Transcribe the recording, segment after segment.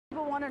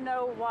want to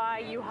know why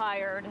you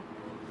hired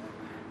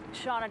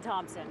Shauna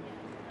Thompson.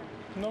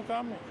 No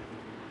comment.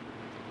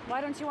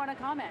 Why don't you want to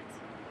comment?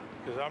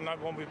 Because I'm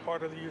not going to be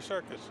part of your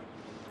circus.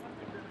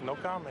 No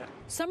comment.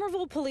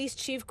 Somerville Police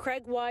Chief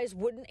Craig Wise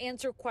wouldn't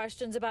answer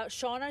questions about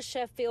Shauna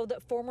Sheffield,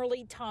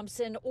 formerly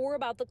Thompson, or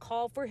about the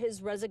call for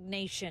his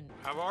resignation.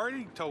 I've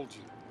already told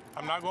you,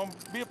 I'm not going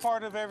to be a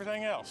part of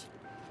everything else.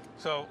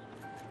 So,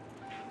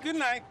 good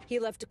night. He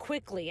left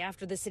quickly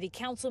after the city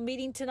council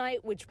meeting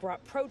tonight, which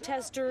brought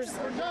protesters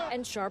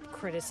and sharp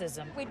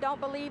criticism. We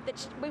don't believe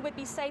that we would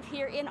be safe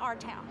here in our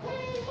town.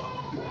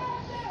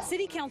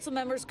 City council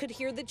members could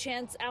hear the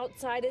chants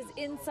outside as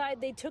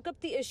inside they took up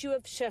the issue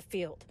of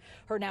Sheffield.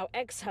 Her now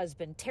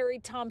ex-husband, Terry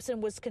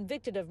Thompson, was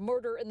convicted of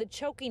murder in the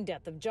choking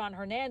death of John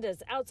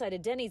Hernandez outside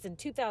of Denny's in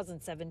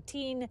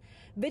 2017.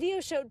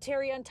 Video showed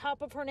Terry on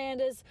top of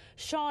Hernandez,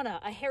 Shauna,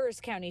 a Harris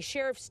County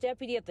sheriff's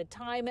deputy at the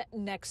time,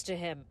 next to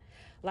him.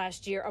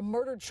 Last year, a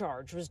murder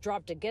charge was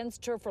dropped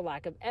against her for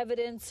lack of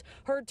evidence.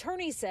 Her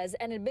attorney says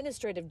an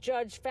administrative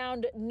judge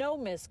found no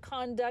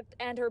misconduct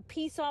and her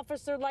peace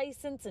officer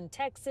license in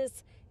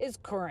Texas is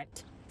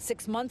current.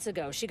 6 months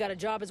ago, she got a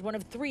job as one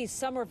of 3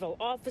 Somerville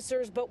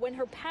officers, but when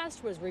her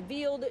past was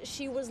revealed,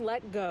 she was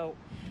let go.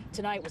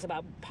 Tonight was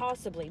about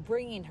possibly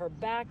bringing her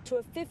back to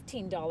a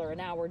 $15 an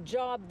hour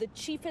job the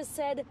chief has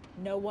said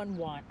no one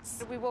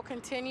wants. We will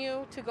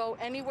continue to go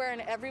anywhere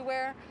and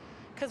everywhere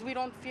because we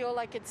don't feel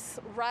like it's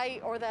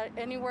right or that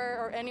anywhere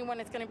or anyone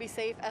is going to be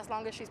safe as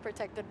long as she's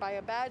protected by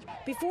a badge.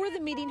 Before the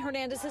meeting,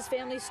 Hernandez's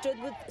family stood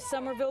with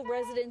Somerville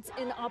residents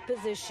in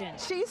opposition.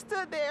 She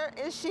stood there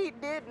and she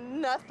did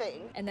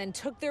nothing. And then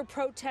took their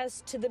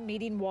protests to the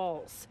meeting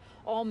walls.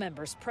 All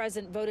members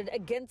present voted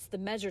against the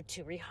measure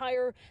to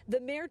rehire. The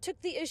mayor took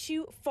the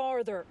issue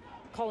farther,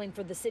 calling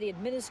for the city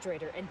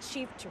administrator and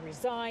chief to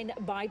resign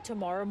by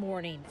tomorrow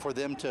morning. For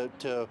them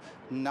to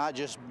not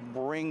just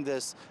bring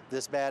this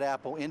bad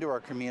apple into our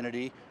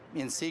community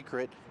in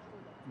secret,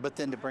 but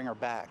then to bring her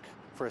back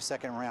for a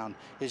second round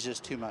is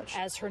just too much.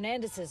 As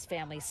Hernandez's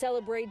family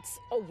celebrates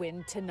a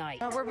win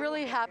tonight. We're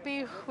really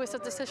happy with the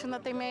decision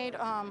that they made.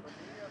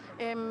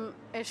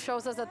 It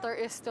shows us that there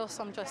is still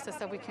some justice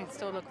that we can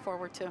still look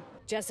forward to.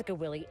 Jessica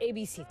Willey,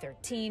 ABC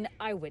 13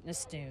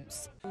 Eyewitness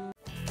News.